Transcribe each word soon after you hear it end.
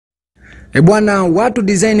Bwana, watu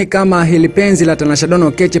design kama hili penzi la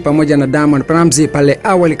Tanasha Kechi pamoja na Diamond Platnumz pale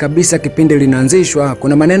awali kabisa kipindi linaanzishwa,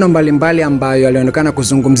 kuna maneno mbalimbali ambayo yalionekana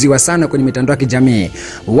kuzungumziwa sana kwenye mitandao ya kijamii.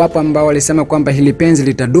 Wapo ambao walisema kwamba hili penzi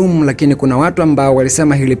litadumu, lakini kuna watu ambao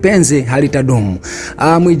walisema hili penzi halitadumu.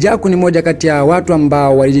 Mwijaku ni moja kati ya watu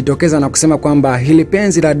ambao walijitokeza na kusema kwamba hili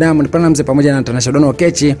penzi la Diamond Platnumz pamoja na Tanasha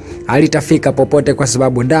Kechi halitafika popote kwa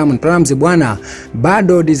sababu Diamond Platnumz bwana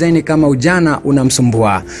bado design kama ujana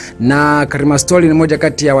unamsumbua. Na Karima Story ni moja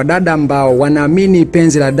kati ya wadada ambao wanaamini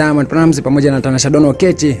penzi la Diamond Platnumz pamoja na Tanasha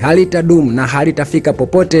Kechi halitadumu na halitafika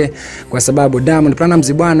popote kwa sababu Diamond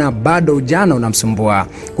Platnumz bwana bado ujana unamsumbua.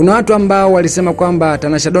 Kuna watu ambao walisema kwamba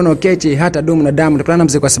Tanasha Kechi hatadumu na Diamond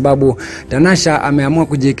Platnumz kwa sababu Tanasha ameamua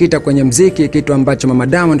kujikita kwenye muziki, kitu ambacho mama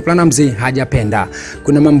Diamond Platnumz hajapenda.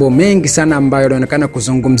 Kuna mambo mengi sana ambayo yanaonekana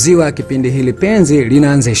kuzungumziwa kipindi hili penzi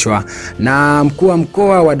linaanzishwa. Na mkuu wa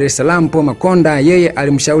mkoa wa Dar es Salaam Makonda, yeye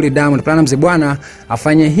alimshauri Diamond Platnumz bwana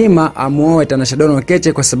afanye hima amuoe Tanasha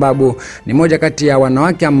Kechi kwa sababu ni moja kati ya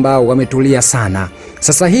wanawake ambao wametulia sana.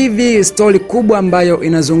 Sasa hivi story kubwa ambayo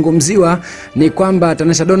inazungumziwa ni kwamba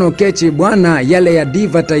Tanasha Kechi bwana yale ya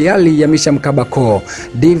diva tayari yameshamkabako.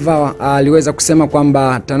 Diva aliweza kusema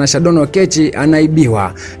kwamba Tanasha Kechi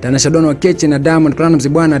anaibiwa. Tanasha Kechi na Diamond Platnumz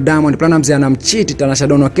bwana, Diamond Platnumz anamchiti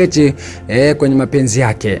Tanasha Kechi kwenye mapenzi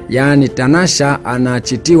yake. Yaani Tanasha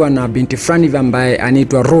anachitiwa na binti fulani ambaye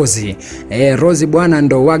anaitwa Rozi. Rozi bwana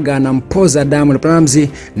ndo waga anampoza Diamond Platnumz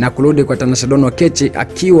na kurudi kwa Tanasha Kechi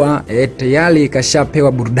akiwa tayari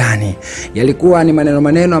kashapewa burudani. Yalikuwa ni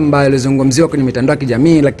maneno ambayo yalizungumziwa kwenye mitandao ya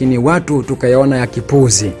kijamii, lakini watu tukayaona ya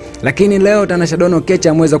kipuzi. Lakini leo Tanasha Kechi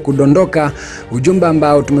ameweza kudondoka ujumbe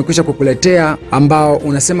ambao tumekwisha kukuletea, ambao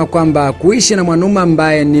unasema kwamba kuishi na mwanaume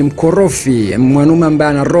ambaye ni mkorofi, mwanaume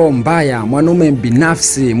ambaye ana roho mbaya, mwanaume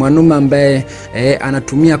binafsi, mwanaume ambaye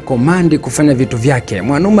anatumia komandi kufanya vitu vyake,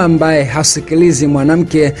 mwanaume ambaye hasikilizi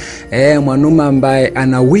mwanamke, mwanaume ambaye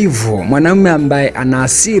ana wivu, mwanaume ambaye ana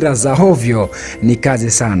hasira za hovyo, ni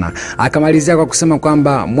kazi sana. Akamalizia kwa kusema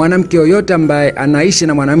kwamba mwanamke yoyote ambaye anaishi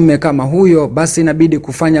na mwanamume kama huyo, basi inabidi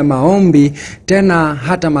kufanya maombi tena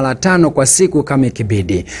hata mara 5 kwa siku kama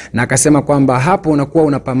ikibidi. Na akasema kwamba hapo unakuwa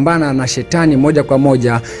unapambana na shetani moja kwa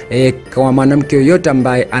moja kwa mwanamke yoyote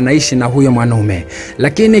ambaye anaishi na huyo mwanaume.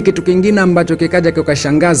 Lakini kitu kingine ambacho kikaja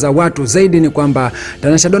kikashangaza watu zaidi ni kwamba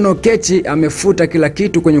Tanasha Kechi amefuta kila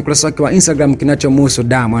kitu kwenye ukurasa wake wa Instagram kinachomhusu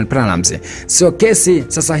Diamond Platnumz. Sio kesi.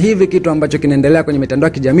 Sasa hivi kitu ambacho kinaendelea kwenye mitandao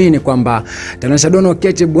ya kijamii ni kwamba Tanasha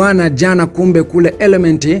Kechi bwana jana kumbe kule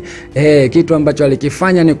Element kitu ambacho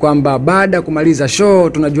alikifanya ni kwamba baada ya kumaliza show,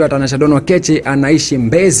 tunajua Tanasha Kechi anaishi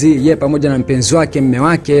Mbezi yeye pamoja na mpenzi wake, mume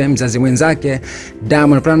wake, mzazi mwenzake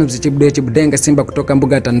Diamond Platnumz Chibudenga Simba kutoka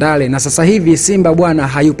mbuga ya Tandale. Na sasa hivi Simba bwana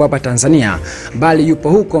hayupo hapa Tanzania bali yupo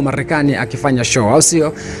huko Marekani akifanya show, au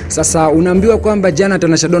sio? Sasa unaambiwa kwamba jana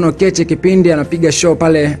Tanasha Kechi kipindi anapiga show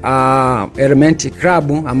pale Element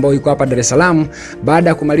Club ambao yuko hapa Dar es Salaam, baada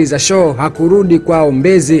ya kumaliza show hakurudi kwao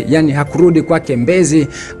Mbezi, yani hakurudi kwake Mbezi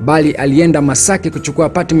bali alienda Masaki kuchukua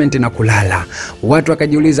apartment na kulala. Watu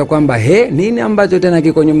wakajiuliza kwamba nini ambacho tena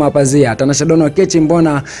kiko nyuma pazia? Tanasha Kechi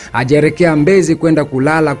mbona hajaelekea Mbezi kwenda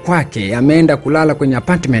kulala kwake, ameenda kulala kwenye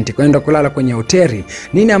apartment, kwenda kulala kwenye hoteli?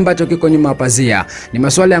 Nini ambacho kiko nyuma pazia? Ni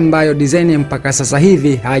maswali ambayo design mpaka sasa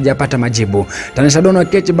hivi hajapata majibu. Tanasha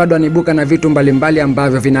Kechi bado anibuka na vitu mbalimbali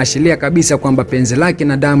ambavyo vinaashiria kabisa kwamba penzi lake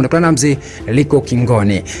na Diamond Platnumz liko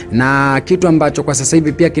kingoni. Na kitu ambacho kwa sasa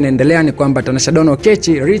hivi pia kinaendelea ni kwamba Tanasha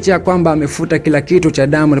Kechi licha ya kwamba amefuta kila kitu cha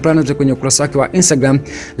Diamond Platnumz kwenye ukurasa wake wa Instagram,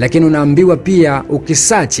 lakini unaambiwa pia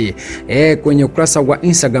ukisearch kwenye ukurasa wa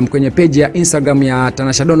Instagram, kwenye page ya Instagram ya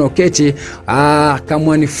Tanasha Kechi,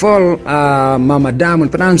 kamwani follow mama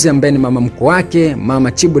Diamond Platnumz ambaye ni mama mkwe wake,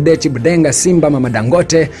 mama Chibudenga Simba, mama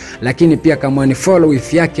Dangote, lakini pia kamwani follow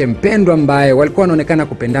wifi yake mpendwa ambaye walikuwa wanaonekana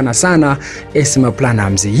kupendana sana, Esma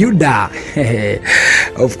Platnumz Yuda.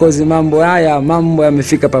 Of course mambo haya, mambo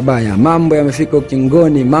yamefika pabaya, mambo yamefika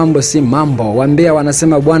ukingoni, mambo si mambo. Wambea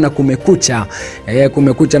wanasema bwana kumekucha,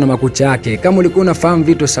 kumekucha na makucha yake. Kama ulikuwa unafahamu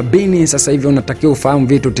vitu 70, sasa hivi unatakiwa ufahamu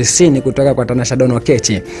vitu 90 kutoka kwa Tanasha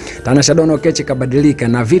Kechi. Tanasha Kechi kabadilika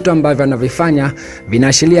na vitu ambavyo anavifanya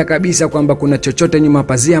vinaashiria kabisa kwamba kuna chochote nyuma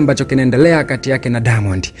pazia ambacho kinaendelea kati yake na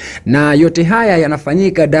Diamond. Na yote haya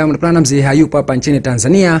yanafanyika Diamond Platnumz hayupo hapa nchini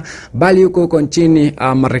Tanzania bali yuko huko nchini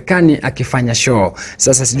Marekani akifanya show.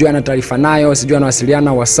 Sasa sijui ana taarifa nayo, sijui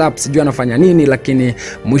anawasiliana WhatsApp, sijui anafanya nini, lakini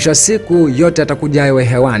mwisho siku yote atakuja yawe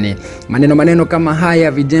hewani. Maneno kama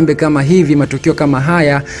haya, vijembe kama hivi, matukio kama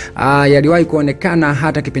haya yaliwahi kuonekana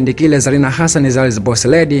hata kipindi kile Zarina Hassan Zali's Boss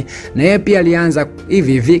Lady, na yeye pia alianza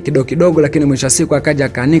hivi kidogo, lakini mwisho siku akaja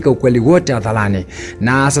akaanika ukweli wote hadharani.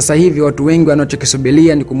 Na sasa hivi watu wengi wanachokisubiria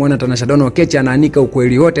kulia ni kumuona Tanasha Kechi anaanika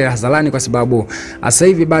ukweli wote hadharani, kwa sababu sasa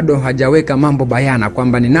hivi bado hajaweka mambo bayana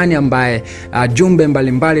kwamba ni nani ambaye jumbe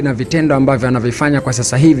mbalimbali na vitendo ambavyo anavifanya kwa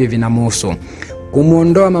sasa hivi vinamhusu.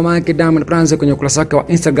 Kumuondoa mama yake Diamond Platnumz kwenye ukurasa wake wa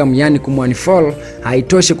Instagram, yani kumunfollow,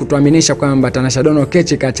 haitoshi kutuaminisha kwamba Tanasha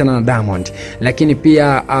Kechi kaachana na Diamond, lakini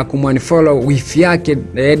pia kumunfollow wifi yake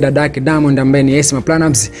dada yake Diamond ambaye ni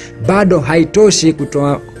Platnumz bado haitoshi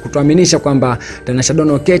kutuaminisha kwamba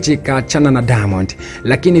Tanasha Kechi kaachana na Diamond.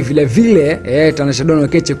 Lakini vile vile Tanasha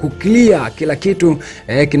Kechi kuclear kila kitu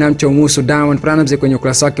kinamchomhusu Diamond Platnumz kwenye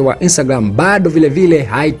ukurasa wake wa Instagram bado vile vile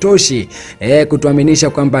haitoshi kutuaminisha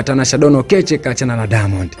kwamba Tanasha Kechi kaachana na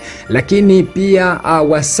Diamond. Lakini pia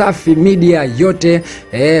Wasafi Media yote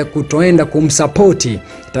kutoenda kumsupporti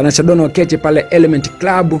Tanasha Kechi pale Element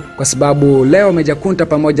Club, kwa sababu leo Meja Kunta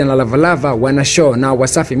pamoja na Lavalava wana show na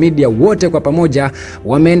Wasafi Media wote kwa pamoja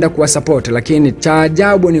wameenda kuwa support. Lakini cha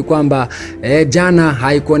ajabu ni kwamba jana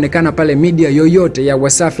haikuonekana pale media yoyote ya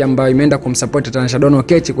Wasafi ambayo imeenda kumsupport Tanasha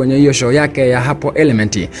Kechi kwenye hiyo show yake ya hapo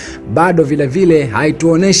Element. Bado vile vile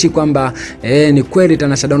haituoneshi kwamba ni kweli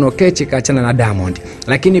Tanasha Kechi kaachana na Diamond.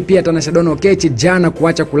 Lakini pia Tanasha Kechi jana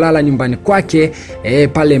kuacha kulala nyumbani kwake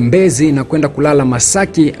pale Mbezi na kwenda kulala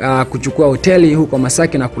Masaki, kuchukua hoteli huko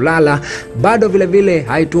Masaki na kulala, bado vile vile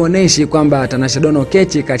haituoneshi kwamba Tanasha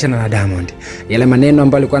Kechi kaachana na Diamond. Yale maneno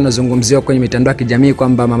ambayo alikuwa anazungumziwa kwenye mitandao ya kijamii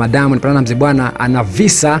kwamba mama Diamond Platnumz bwana ana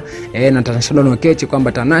visa na Tanasha Kechi,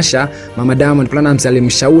 kwamba mama Diamond Platnumz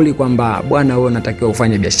alimshauri kwamba bwana wewe unatakiwa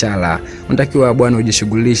ufanye biashara, unatakiwa bwana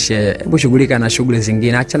ujishughulishe, hebu shughulika na shughuli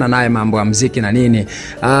zingine, achana naye mambo ya muziki na nini.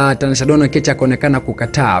 Tanasha Kechi akaonekana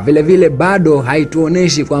kukataa. Vile vile bado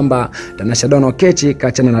haituoneshi kwamba Tanasha Kechi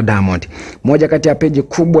kaachana na Diamond. Moja kati ya peji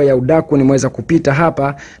kubwa ya udaku nimeweza kupita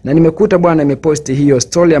hapa na nimekuta bwana imeposti hiyo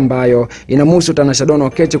story ambayo inamhusu Tanasha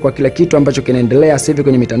Kechi kwa kila kitu ambacho kinaendelea sasa hivi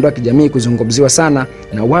kwenye mitandao ya kijamii kuzungumziwa sana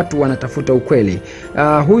na watu wanatafuta ukweli.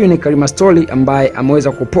 Huyu ni Karima Story ambaye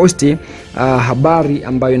ameweza kuposti habari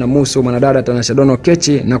ambayo inamhusu mwanadada Tanasha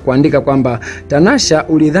Kechi na kuandika kwamba Tanasha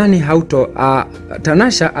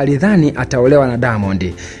alidhani ataolewa na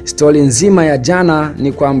Diamond. Story nzima ya jana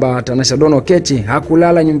ni kwamba Tanasha Kechi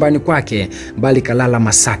hakulala nyumbani kwake bali kalala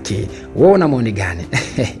Masaki. Wewe una maoni gani?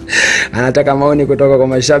 Anataka maoni kutoka kwa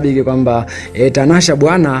mashabiki kwamba Tanasha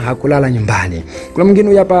bwana hakulala nyumbani. Kuna mwingine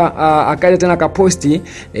huyu hapa akaja tena akaposti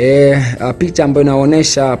picha ambayo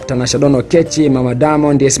inaonyesha Tanasha Kechi, mama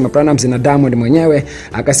Diamond, Platnumz na Diamond mwenyewe,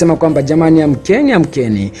 akasema kwamba jamani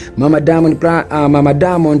amkeni, mama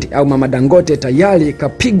Diamond au mama Dangote tayari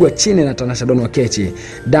kapigwa chini na Tanasha Kechi.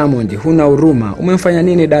 Diamond huna huruma, umemfanya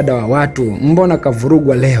nini dada wa watu? Mbona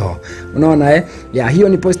kavurugwa leo? Unaona hiyo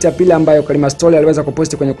ni posti ya pili ambayo Karima Story aliweza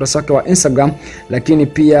kuposti kwenye ukurasa wake wa Instagram. Lakini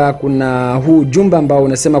pia kuna huu jumbe ambao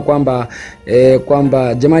unasema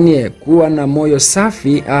kwamba jamani kuwa na moyo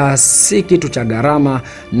safi si kitu cha gharama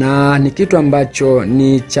na ni kitu ambacho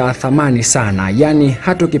ni cha thamani sana. Yani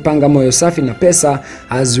hata ukipanga moyo safi na pesa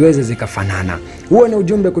haziwezi zikafanana. Huo ni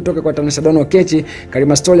ujumbe kutoka kwa Tanasha Kechi.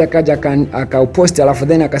 Karima Story akaja akauposti alafu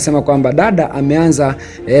then akasema kwamba dada ameanza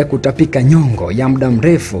kutapika nyongo ya muda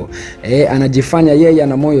mrefu. Anajifanya yeye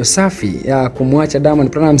ana moyo safi ya kumwacha Diamond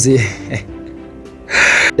Platnumz.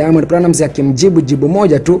 Diamond Platnumz akimjibu jibu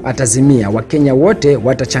moja tu atazimia, Wakenya wote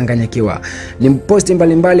watachanganyikiwa. Ni posti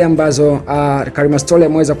mbalimbali ambazo Karima Story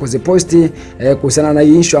ameweza kuziposti kuhusiana na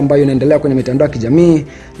issue ambayo inaendelea kwenye mitandao ya kijamii.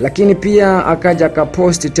 Lakini pia akaja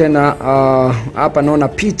akaposti tena hapa naona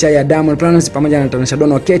picha ya Diamond Platnumz pamoja na Tanasha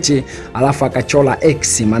Kechi alafu akachola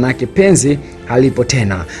X, maana yake penzi halipo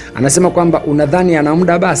tena. Anasema kwamba unadhani ana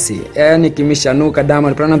muda basi? Yani kimeshanuka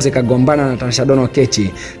Diamond Platnumz kagombana na Tanasha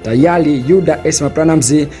Kechi. Tayari Yuda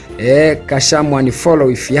Platnumz kashamwa ni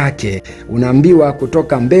follow if yake. Unaambiwa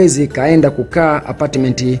kutoka Mbezi kaenda kukaa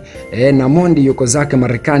apartment na Mondi yuko zake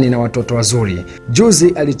Marekani na watoto wazuri.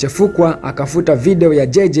 Juzi alichefukwa akafuta video ya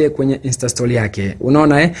JJ kwenye Insta story yake.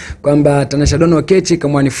 Unaona kwamba Tanasha Kechi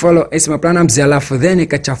kamwa ni follow Platnumz alafu then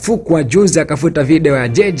kachafukwa juzi akafuta video ya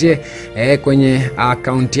JJ kwenye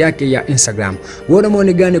account yake ya Instagram. Wewe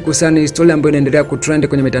unaona gani kuhusiana na story ambayo inaendelea kutrend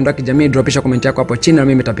kwenye mitandao ya kijamii? Dropisha comment yako hapo chini na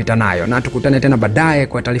mimi nitapita nayo. Na tukutane tena baadaye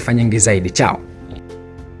kwa taarifa nyingi zaidi. Chao.